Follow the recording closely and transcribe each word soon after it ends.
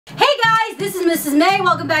this is Mrs. May.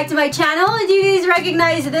 Welcome back to my channel. Do you guys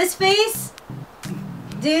recognize this face?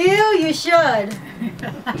 Do you? You should.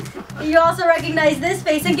 You also recognize this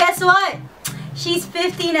face. And guess what? She's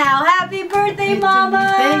 50 now. Happy birthday,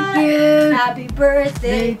 Mama! Thank you. Happy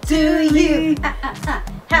birthday to you.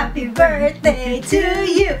 Happy birthday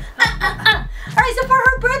to you. Alright, so for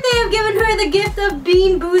her birthday, I've given her the gift of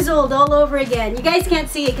being Boozled all over again. You guys can't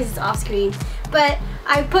see it because it's off screen. But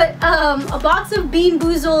I put a box of Bean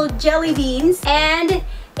Boozled jelly beans and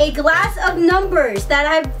a glass of numbers that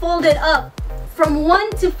I've folded up from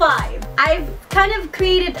 1 to 5. I've kind of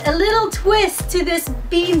created a little twist to this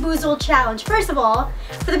Bean Boozled challenge. First of all,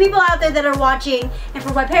 for the people out there that are watching, and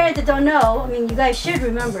for my parents that don't know, I mean, you guys should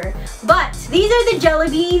remember, but these are the jelly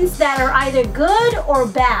beans that are either good or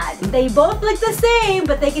bad. They both look the same,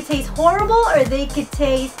 but they could taste horrible or they could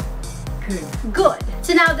taste good.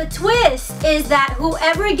 So now the twist is that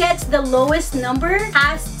whoever gets the lowest number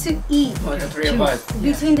has to eat. Oh, the three of us.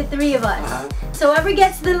 Between the three of us. So whoever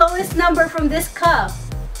gets the lowest number from this cup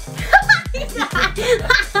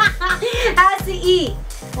has to eat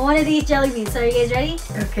one of these jelly beans. So are you guys ready?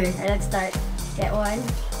 Okay. Alright, let's start. Get one.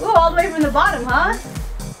 Ooh, all the way from the bottom, huh?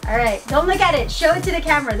 Alright, don't look at it. Show it to the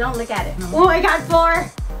camera. Don't look at it. No. Oh, I got 4.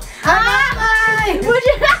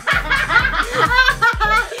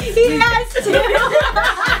 He has 2.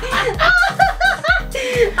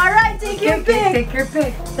 Alright, take your pick. Take your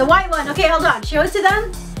pick. The white one. Okay, hold on. Show it to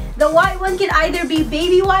them. The white one can either be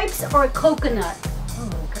baby wipes or coconut. Oh,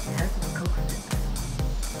 okay. It has to be coconut.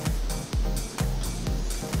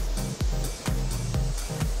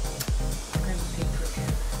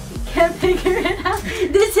 Can't figure it out.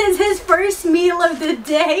 This is his first meal of the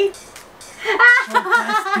day.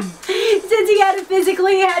 Since he had to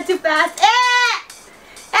physically had to fast.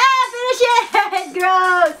 Finish it!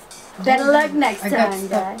 Gross! Better luck next time,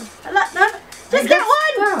 guys. Just get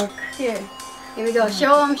one! Here we go.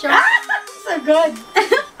 Show him, show him. So good.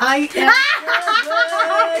 I am so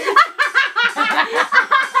good.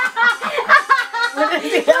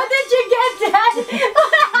 How did you get that?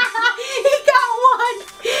 He got one!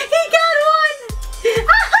 He got one!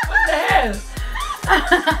 What the hell?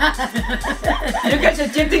 You guys are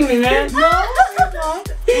cheating me, man. No,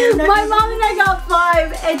 you're not. My mom and I got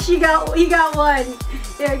 5 and he got 1.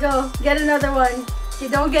 There you go. Get another one. You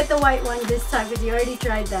don't get the white one this time because you already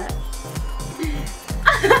tried that.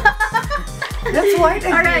 That's white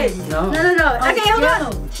again. Alright. No. No. Oh, Okay, hold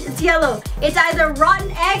on. It's yellow. It's either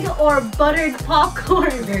rotten egg or buttered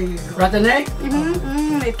popcorn. There you go. Rotten egg?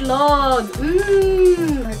 Itlog.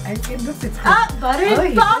 It looks it's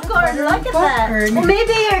Buttered popcorn. Look at that. Well,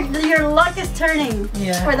 maybe your luck is turning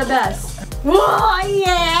for the best. Whoa,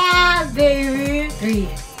 yeah, baby. 3.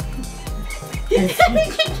 You still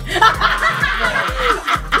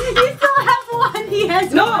have 1. He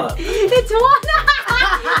has No. 1. It's 1.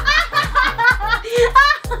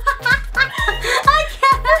 I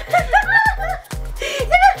can't.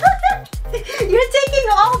 You're taking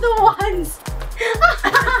all the ones.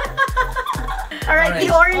 Alright, the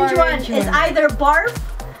orange one is either barf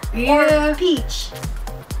or peach.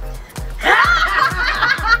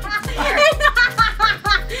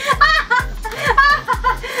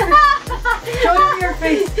 Show them your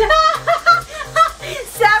face.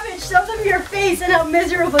 Savage, show them your face and how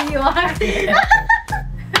miserable you are.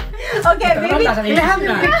 Okay, maybe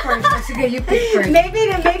You pick first.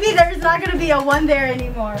 maybe there's not gonna be a 1 there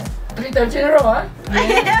anymore. 3 times in a row, huh?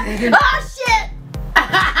 Oh shit!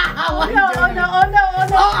 Oh no!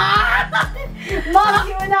 Mom,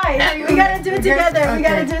 you and I, we gotta do it together. We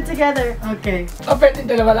gotta do it together. Okay. Oh, pwede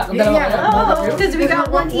dalawa Oh, because we got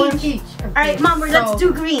one each. Okay. Alright, Mom, let's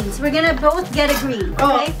do greens. We're gonna both get a green.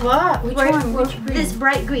 Okay? What? Which one? Which green? This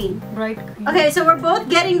bright green. Bright green. Okay, so we're both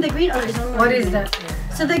getting the green. Oh, there's one more What green. is that?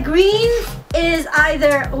 So the green is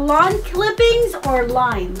either lawn clippings or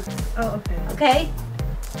lime. Oh, okay. Okay?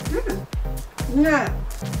 Yeah.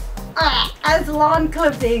 As lawn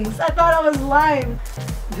clippings. I thought it was lime.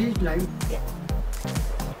 This is lime.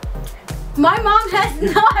 My mom has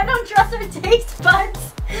no, I don't trust her taste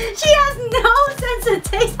buds. She has no sense of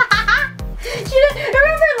taste.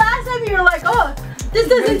 Remember last time you were like, oh, this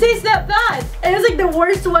doesn't taste that bad. And it was like the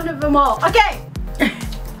worst one of them all. Okay.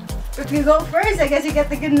 If you go first, I guess you get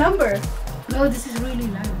the good number. No, this is really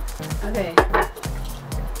lime. Okay.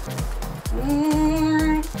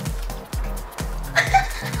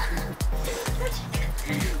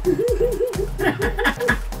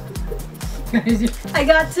 I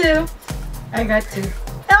got 2. I got 2.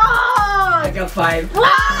 Oh! I got 5. Again!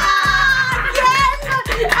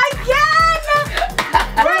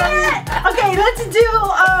 Bring it! Okay, let's do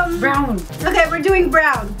brown. Okay, we're doing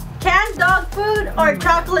brown. Canned dog food or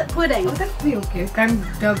chocolate pudding? Oh, that's be okay. Canned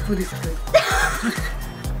dog food is good.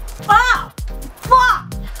 Ah! Fuck!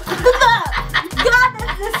 God,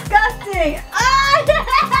 that's disgusting! Ah!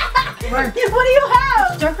 What? What do you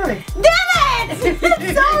have? Chocolate. Damn it!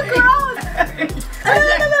 It's so gross! I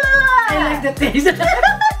like the taste.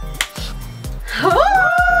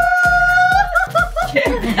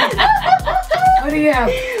 What do you have?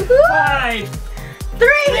 5. 3!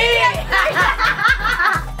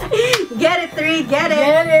 Get it, 3, get it.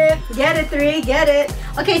 Get it. Get it, 3, get it.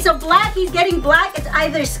 Okay, so black, he's getting black. It's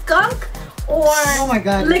either skunk or Oh my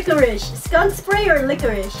God. licorice. Skunk spray or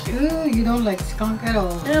licorice? Ooh, you don't like skunk at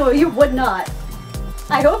all. No, you would not.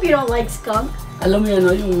 I hope you don't like skunk. Alam mo yan,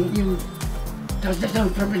 no? Yung You traditional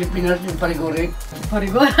from Pilipinas, yung parigore.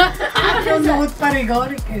 parigoric. I don't know what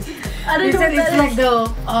parigoric is. I don't They know said what it's that like is.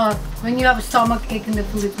 the when you have a stomach ache in the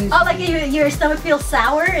Philippines. Oh, like your stomach feels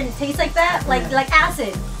sour and tastes like that? Like Yeah. like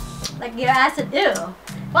acid. Like your acid, ew.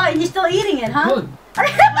 Wow, and you're still eating it, huh? Good.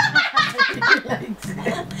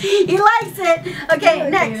 He likes it. Okay,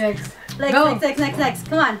 next. Go. Next.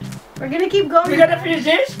 Come on. We're gonna keep going. We gotta finish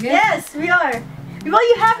this? Yes, we are. Well,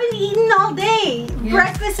 you haven't eaten all day. Yes.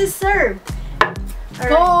 Breakfast is served. All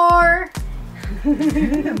right. 4.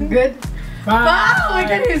 Good. 5. Wow, look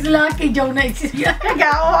at his lucky Jonah. I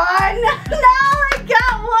got one. No, I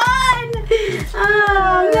got one.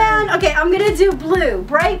 Oh man. Okay, I'm gonna do blue.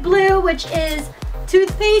 Bright blue, which is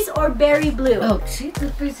toothpaste or berry blue. Oh, see,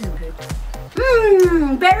 toothpaste is good.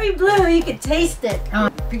 Berry blue. You can taste it.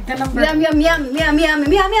 Pick the number. Yum yum yum yum yum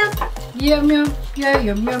yum yum. Yum yum. Yeah,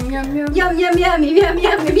 yum yum yum yum. Yum yum yum yum yum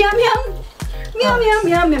yum yum yum. Yum yum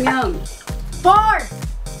yum yum yum. 4.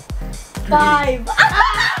 5.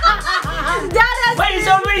 That has Why it's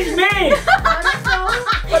always me?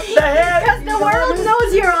 What the hell? because the world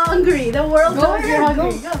knows you're hungry. The world Go knows you're ahead,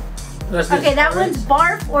 hungry. go. What's this? Okay, that one's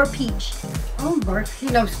barf or peach. Oh, barf. He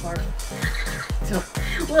loves barf. So,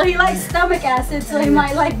 Well, he likes stomach acid, so he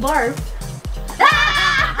might like barf.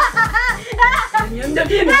 Yun na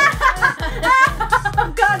din.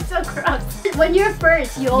 Oh God, so gross. When you're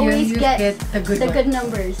first, you always you get the good the one. good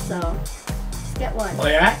numbers, so just get one. Oh,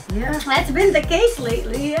 yeah? Yeah. That's been the case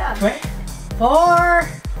lately, yeah. Wait. 4.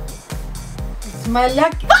 It's my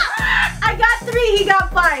lucky. I got 3, he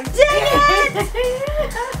got 5. Dang it!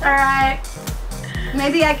 Alright.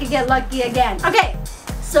 Maybe I could get lucky again. Okay,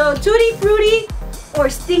 so Tutti Frutti or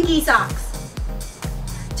Stinky Socks?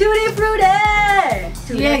 Tutti Frutti!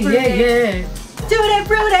 Tutti Yeah. Tutti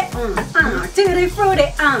Frutti! Tutti Frutti!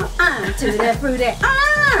 Tutti Frutti!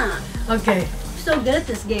 Okay. I'm so good at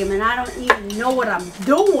this game and I don't even know what I'm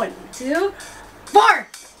doing. 2, 4.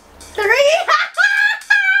 3.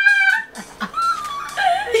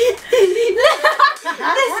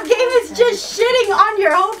 This game is just shitting on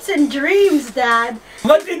your hopes and dreams, Dad.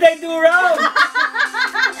 What did I do wrong?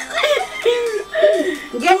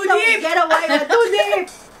 Get a white one. Too deep.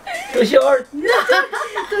 Too short.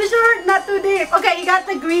 Too short, not too deep. Okay, you got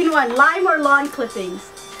the green one. Lime or lawn clippings?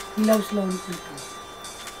 He loves long people.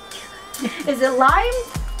 Is it lime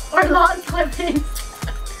or lawn clippings?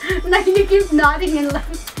 Now you keep nodding and like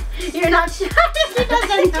you're not sure. He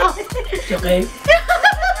doesn't know. It's okay.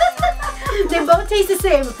 They both taste the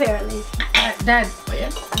same, apparently. Dad. Oh, yeah?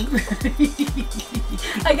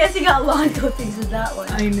 I guess you got lawn clippings with that one.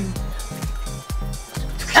 I know.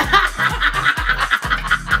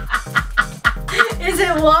 Is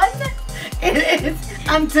it 1? It is.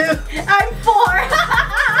 I'm 2. I'm 4.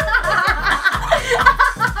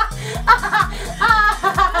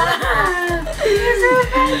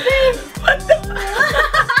 What the?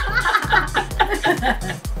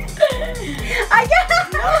 I guess.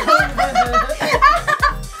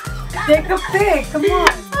 Take a pick. Come on.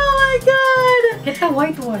 Oh my God. Get the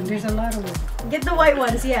white one. There's a lot of them. Get the white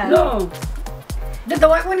ones, yeah. No. The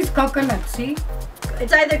white one is coconut. See?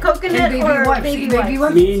 It's either coconut And baby or wipes. baby See, wipes. baby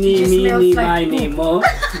wipes. Mini, just smells mini, like mini, poop. mo.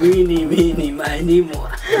 Mini, mini, mini, mo.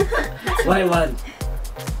 Why one?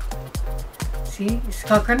 See? It's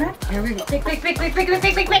coconut. Here we go. Pick. Picky.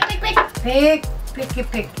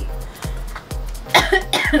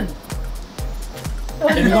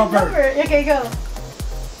 What's Then the go first. number? Okay, go.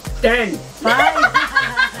 10. 5.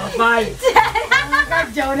 Oh, 5. Oh my God,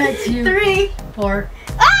 Jonah, it's you. 3. 4. What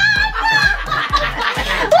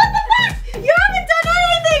the fuck? You haven't done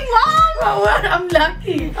anything, Mom! Oh, what? I'm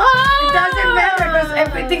lucky. Oh. It doesn't matter because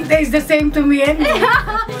everything tastes the same to me anyway.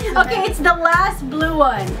 Okay, it's the last blue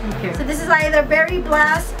one. Okay. So this is either berry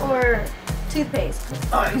blast or toothpaste.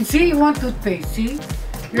 Oh, see, you want toothpaste, see? You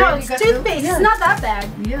No, already it's got toothpaste. Yeah. It's not that bad.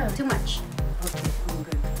 Yeah. Too much. Okay, I'm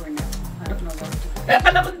good for now. I don't know what to do.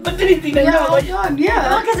 Akala ko, ba't tinitingnan Yeah, nyo? hold on.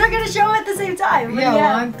 Yeah. Because we're gonna show at the same time. What do you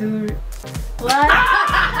Yeah, have? 1, 2. What?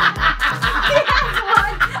 He has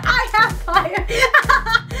one. I have fire.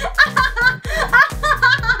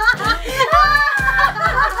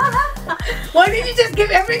 Why did you just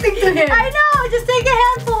give everything to him? I know. Just take a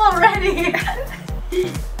handful already.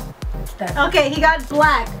 Okay, he got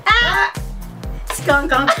black. Ah!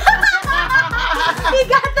 Skunk. He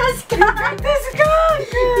got the skunk.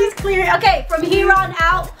 He's clear. Okay, from here on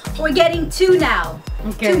out, we're getting 2 now.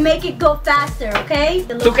 Okay. To make it go faster, okay?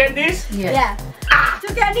 The 2 candies? Yeah.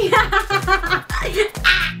 2 candy.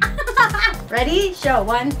 Ready? Show.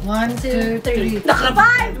 1, 1, 2, 3.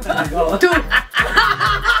 5. 2.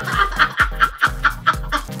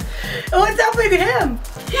 What's up with him?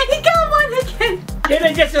 He got 1 again. Can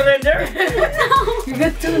I just surrender? No. You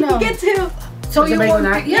got 2 now. You get 2. So you Sabay ko won't.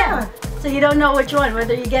 na? Yeah. So you don't know which one,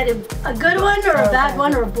 whether you get a good one or a bad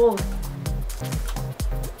one or both.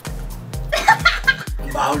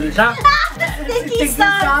 Baho din siya. Sticky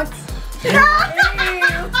socks. He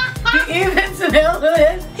even smelled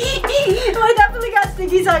it. I definitely got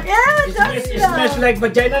sticky socks. Yeah, it does It smells like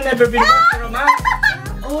vagina, never been washed for a man.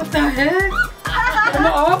 What the heck?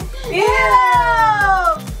 Ano, oh? Ew!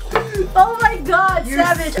 Oh my god, You're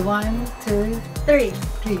savage. 1, 2, 3.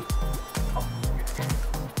 3.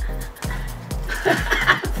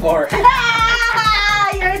 4.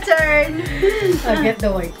 Your turn. I'll get the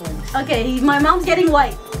white one. Okay, my mom's getting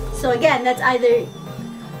white. So again, that's either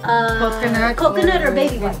coconut or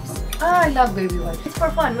baby wipes. Oh, I love baby wipes. It's for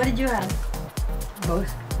fun. What did you have? Both.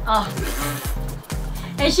 Oh.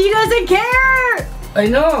 And she doesn't care. I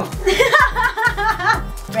know.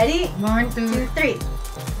 Ready? 1, 2, 3.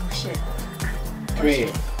 Oh shit. 3.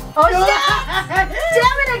 Oh shit! Damn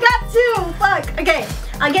it! I got 2. Fuck. Okay,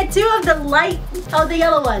 I get 2 of the the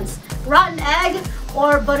yellow ones. Rotten egg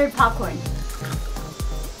or buttered popcorn.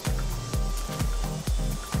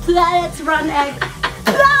 That's rotten egg.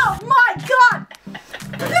 Oh my god!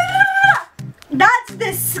 That's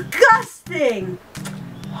disgusting.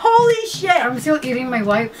 Holy shit! I'm still eating my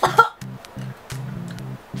wipes.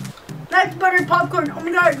 That's buttered popcorn. Oh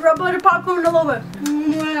my god, rub buttered popcorn all over.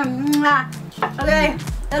 Okay,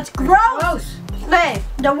 that's gross. Okay,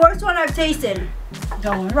 the worst one I've tasted.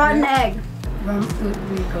 That one. Rotten egg. 1, 2,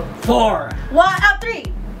 3, go. 4. 3.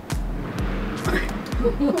 1.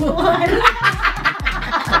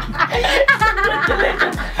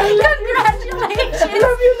 Congratulations.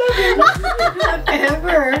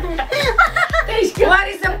 Whatever. What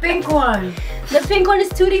is the pink one? The pink one is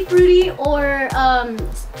Tutti Frutti or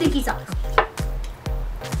sticky socks.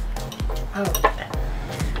 Oh,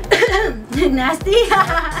 Nasty.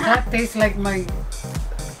 that tastes like my.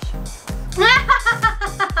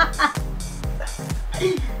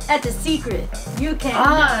 That's a secret. You can.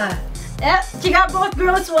 Ah. Yep, she got both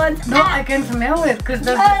gross ones. No, I can smell it because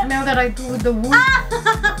that's the smell that I do with the wood.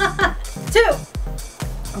 2.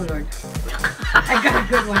 Oh Lord. I got a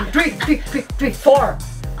good one. 3, 3, 4.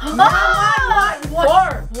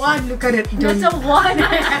 Oh! 1. Look at it. That's a 1.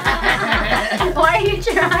 Why are you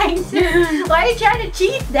trying to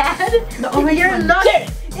cheat, Dad? Oh my You're God. lucky.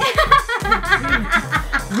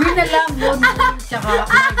 Green na lang, one green, tsaka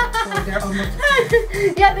so they're almost.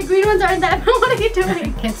 Yeah, the green ones aren't that. What are you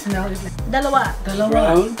doing? I can't smell it. Dalawa.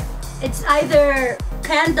 Brown. It's either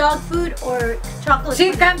canned dog food or chocolate.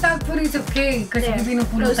 See, pudding. canned dog food is okay kasi There.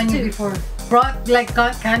 pinupulutan Those niyo two. before. Brought like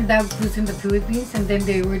canned dog foods in the Philippines and then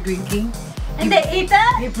they were drinking. And they ate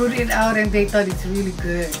that? They put it out and they thought it's really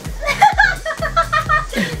good.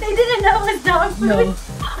 They didn't know it was dog food. No.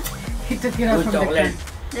 He took it out Good from the chocolate. can.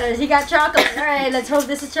 He got chocolate. Alright, let's hope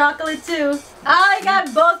this is chocolate too. I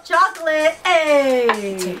got both chocolate.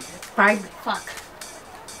 Hey! 5, Fuck.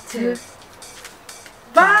 2, 5.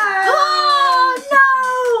 Oh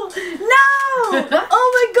no! No! Oh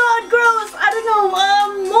my god, gross! I don't know,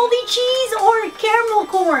 moldy cheese or caramel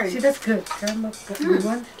corn? See, that's good. Caramel, good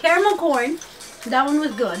one. Caramel corn. That one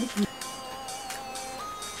was good.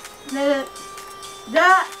 The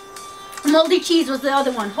moldy cheese was the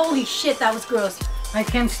other one. Holy shit, that was gross. I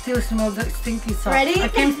can still smell the stinky sauce. Ready? I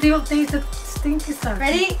can still taste the stinky sauce.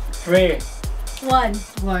 Ready? 3. 1.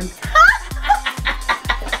 1.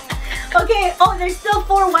 Okay, oh, there's still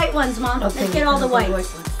 4 white ones, Mom. Okay, Let's get all the white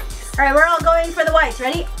whites. ones. Alright, we're all going for the whites.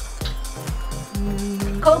 Ready?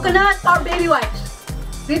 Coconut or baby wipes?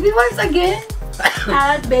 Baby wipes again?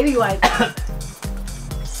 That's baby wipes.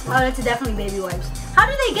 Oh, that's definitely baby wipes. How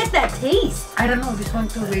do they get that taste? I don't know. This one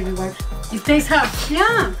too, baby wipes. It tastes hot.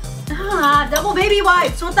 Yeah. Ah, double baby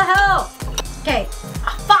wipes. What the hell? Okay.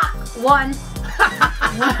 Fuck. 1.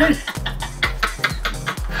 1.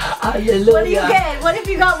 Hallelujah. What do you get? What if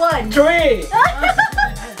you got one? 3.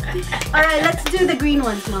 Alright, let's do the green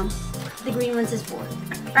ones, Mom. The green ones is 4.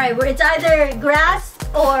 Alright, where it's either grass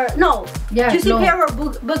or no. Yeah, Juicy no. pear or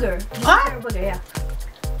booger. Juicy What? pear or booger, yeah.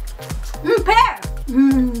 Pear!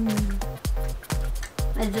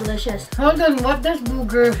 That's delicious. Hold on, what does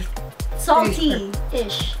booger?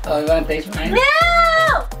 Salty-ish. Oh, you want to taste mine? No!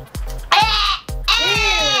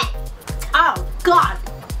 Oh, God.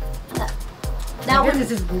 That I one, guess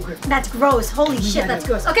this is booger. that's gross. Holy shit, that's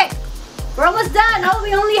gross. Okay, we're almost done. Oh,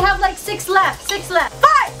 we only have like 6 left. 6 left.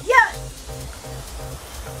 5, yes!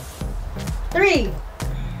 3.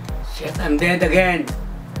 Shit, I'm dead again.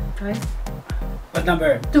 Okay. What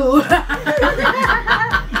number? 2.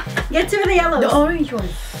 Get 2 of the yellows. The orange one.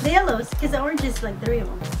 The yellows, because the orange is like 3 of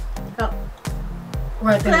them. Go.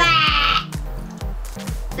 Right there.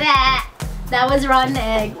 That was rotten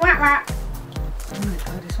egg. Wah, wah. Oh my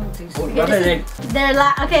god, this one tastes Oh, good. what is it? They're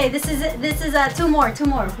okay, this is 2 more. 2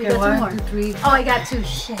 more. We Okay, got 2 more. 1, 2, 3. Oh, I got 2.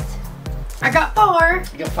 Shit. I got 4.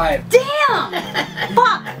 You got 5. Damn!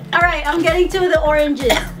 Fuck! Alright, I'm getting 2 of the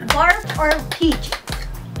oranges. Barf or peach?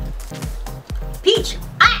 Peach!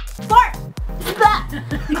 Ah! Barf! God,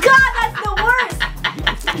 that's the worst!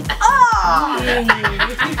 Oh!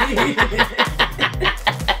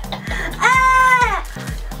 Ah!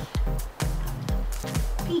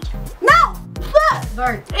 Peach. No! Fuck!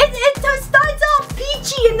 Bart. It starts off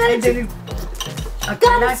peachy and then I it's... didn't. Okay,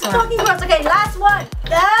 God, it's last one. fucking gross. Okay, last one.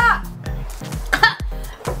 Ah!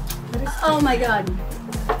 Oh my god.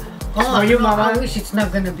 It's for you, Mama. I wish it's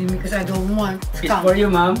not gonna be me because I don't want It's skunk. for you,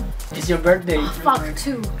 Mom. It's your birthday. Oh, fuck,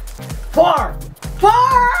 2. 4. 4!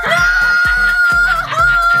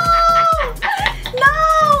 No!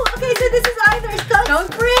 Okay, so this is either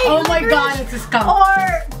skunk free Oh my god, it's a skunk.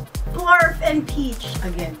 or barf and peach.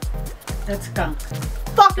 Again. That's skunk.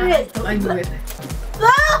 Fuck it. I knew it.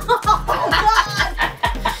 Oh god!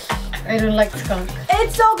 I don't like skunk.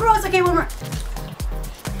 It's so gross. Okay, one more.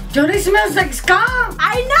 Jody smells like skunk!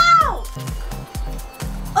 I know!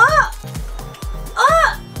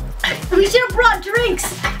 We should have brought drinks.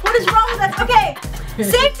 What is wrong with that? Okay,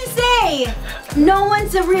 safe to say, no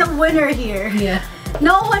one's a real winner here. Yeah.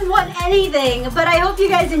 No one won anything, but I hope you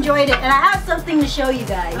guys enjoyed it, and I have something to show you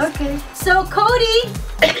guys. Okay. So Cody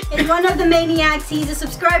is one of the maniacs. He's a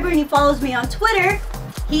subscriber and he follows me on Twitter.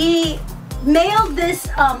 He mailed this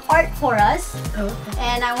art for us, Okay.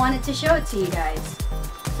 and I wanted to show it to you guys.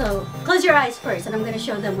 So close your eyes first, and I'm going to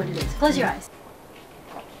show them what it is. Close your eyes.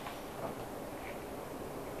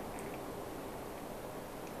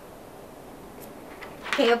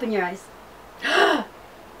 Okay, open your eyes.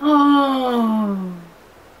 Oh.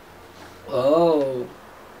 Oh.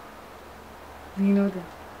 You know that?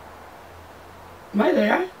 Am I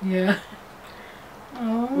there? Yeah.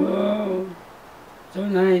 Oh. Whoa. So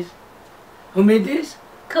nice. Who made this?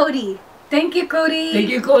 Cody. Thank you, Cody. Thank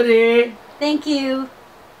you, Cody. Thank you.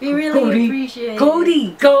 We really Cody. appreciate it.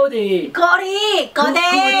 Cody. Cody. Cody! Cody!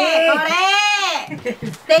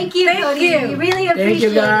 Thank you, Thank Cody. you. We really appreciate Thank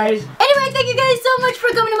you, guys. it. Anyway, thank you guys so much for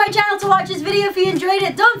coming to my channel to watch this video. If you enjoyed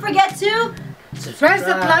it, don't forget to... Press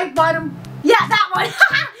the like button. Yeah, that one.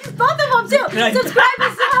 Both of them too. Subscribe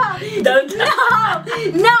as well. Don't.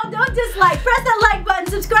 No, don't dislike. Press that like button.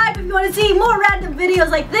 Subscribe if you want to see more random videos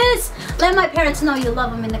like this. Let my parents know you love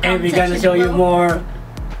them in the comment And we're section gonna show you below. more.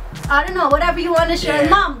 I don't know, whatever you want to show. Yeah.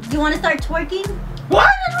 Mom, do you want to start twerking? What?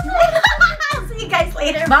 I'll see you guys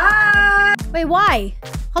later. Bye. Wait, why?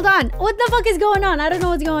 Hold on. What the fuck is going on? I don't know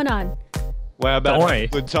what's going on. We're about Don't to worry. have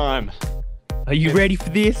a good time. Are you ready for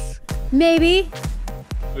this? Maybe.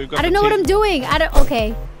 We've got I don't the know what I'm team. doing.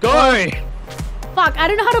 Okay. Go! Fuck, I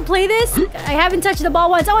don't know how to play this. I haven't touched the ball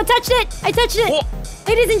once. Oh, I touched it. I touched it. Oh.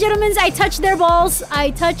 Ladies and gentlemen, I touched their balls.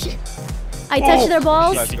 I touched their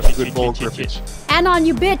balls. Guys, you've got good ball grippage. Anon,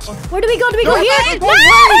 you bitch. Where do we go? Do we go No, here? no, No!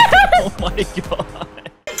 Oh my god.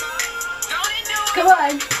 Come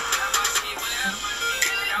on.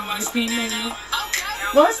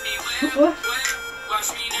 What? What?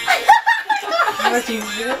 Watching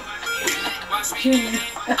it.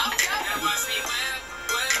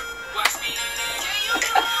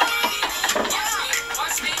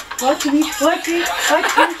 Watch me, watch me,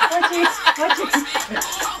 watch me, watch me, watch me.